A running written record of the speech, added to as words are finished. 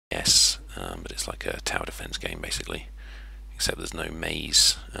It's like a tower defense game basically, except there's no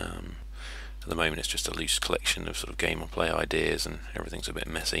maze. At the moment it's just a loose collection of sort of game and play ideas, and everything's a bit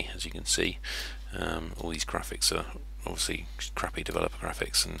messy, as you can see. All these graphics are obviously crappy developer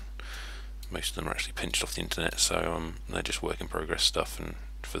graphics, and most of them are actually pinched off the internet, so they're just work in progress stuff, and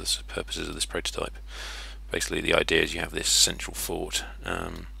for the purposes of this prototype. Basically the idea is you have this central fort,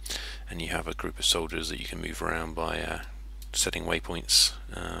 and you have a group of soldiers that you can move around by setting waypoints.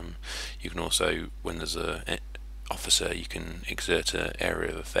 You can also, when there's a officer, you can exert an area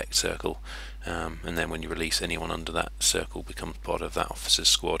of effect circle, and then when you release, anyone under that circle becomes part of that officer's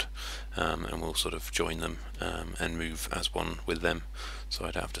squad, and we'll sort of join them and move as one with them. So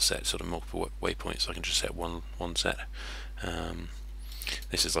I don't have to set sort of multiple waypoints, I can just set one set.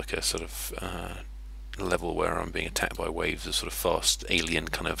 This is like a sort of level where I'm being attacked by waves of sort of fast alien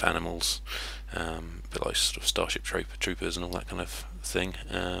kind of animals, a bit like sort of Starship Troopers and all that kind of thing.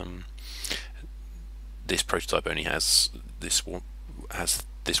 This prototype only has this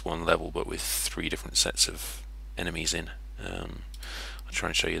one level, but with 3 different sets of enemies in. I'll try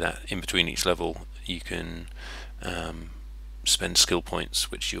and show you that. In between each level you can spend skill points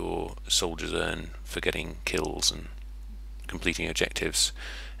which your soldiers earn for getting kills and completing objectives,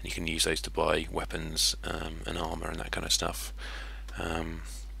 and you can use those to buy weapons and armor and that kind of stuff.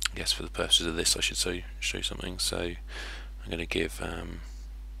 I guess for the purposes of this I should show something. So I'm going to give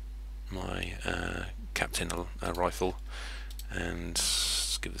my captain a rifle, and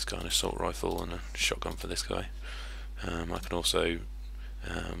give this guy an assault rifle and a shotgun for this guy. I can also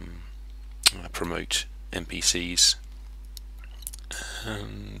promote NPCs,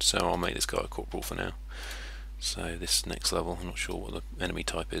 and so I'll make this guy a corporal for now. So this next level, I'm not sure what the enemy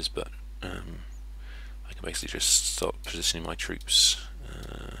type is, but I can basically just start positioning my troops.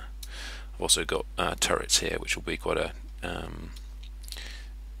 I've also got turrets here, which will be quite a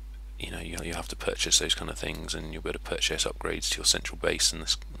you'll have to purchase those kind of things, and you'll be able to purchase upgrades to your central base and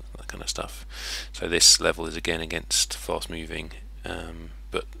that kind of stuff. So this level is again against fast moving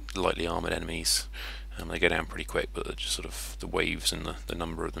but lightly armoured enemies. They go down pretty quick, but just sort of the waves and the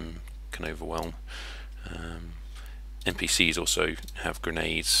number of them can overwhelm. NPCs also have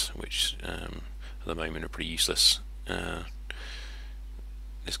grenades, which at the moment are pretty useless.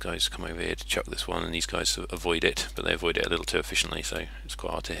 This guy's come over here to chuck this one, and these guys avoid it, but they avoid it a little too efficiently, so it's quite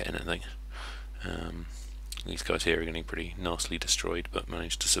hard to hit anything. These guys here are getting pretty nastily destroyed, but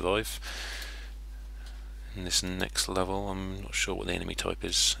managed to survive. In this next level, I'm not sure what the enemy type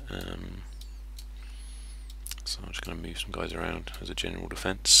is, so I'm just going to move some guys around as a general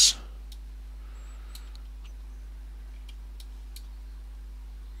defence.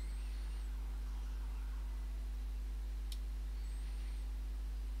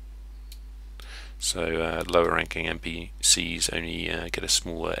 So lower ranking NPCs only get a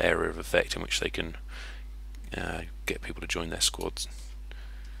smaller area of effect in which they can get people to join their squads.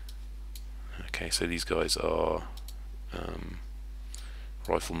 Okay, so these guys are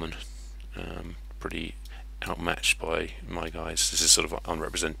riflemen, pretty outmatched by my guys. This is sort of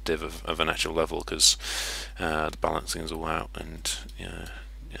unrepresentative of an actual level, because the balancing is all out, and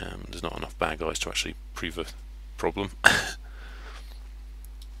there's not enough bad guys to actually prove a problem.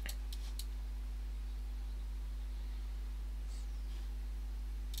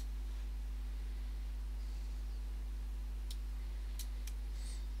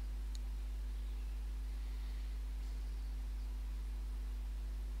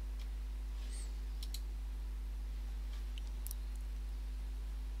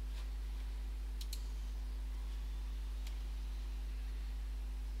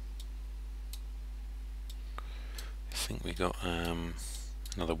 I think we got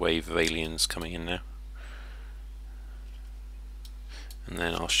another wave of aliens coming in now, and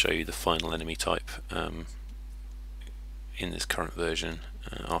then I'll show you the final enemy type in this current version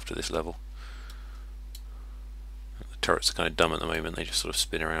after this level. The turrets are kind of dumb at the moment, they just sort of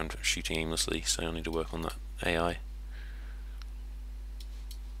spin around shooting aimlessly, so I need to work on that AI.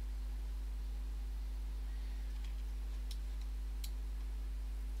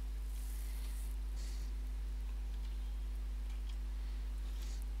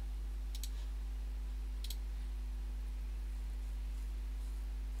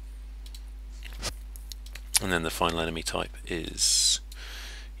 And then the final enemy type is,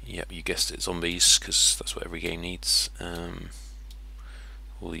 yep, you guessed it, zombies, because that's what every game needs.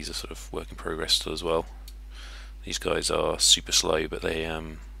 All these are sort of work in progress still as well. These guys are super slow, but they are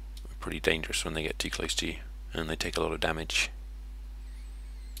pretty dangerous when they get too close to you, and they take a lot of damage.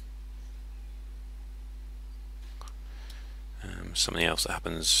 Something else that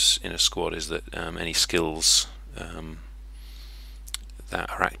happens in a squad is that any skills that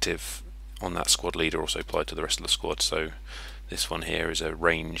are active on that squad leader also applied to the rest of the squad. So this one here is a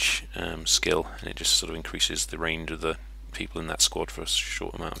range skill, and it just sort of increases the range of the people in that squad for a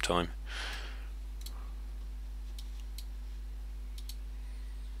short amount of time.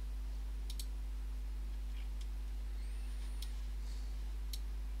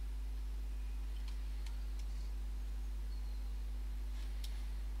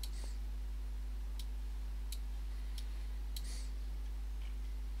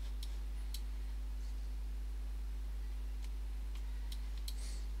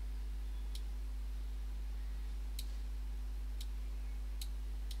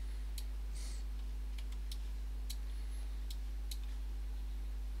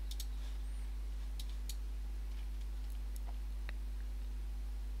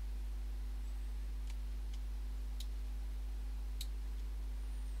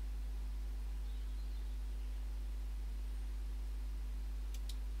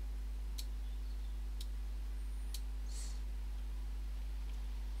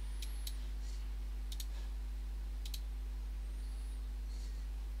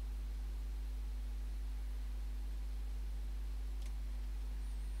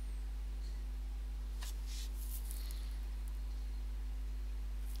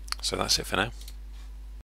 So that's it for now.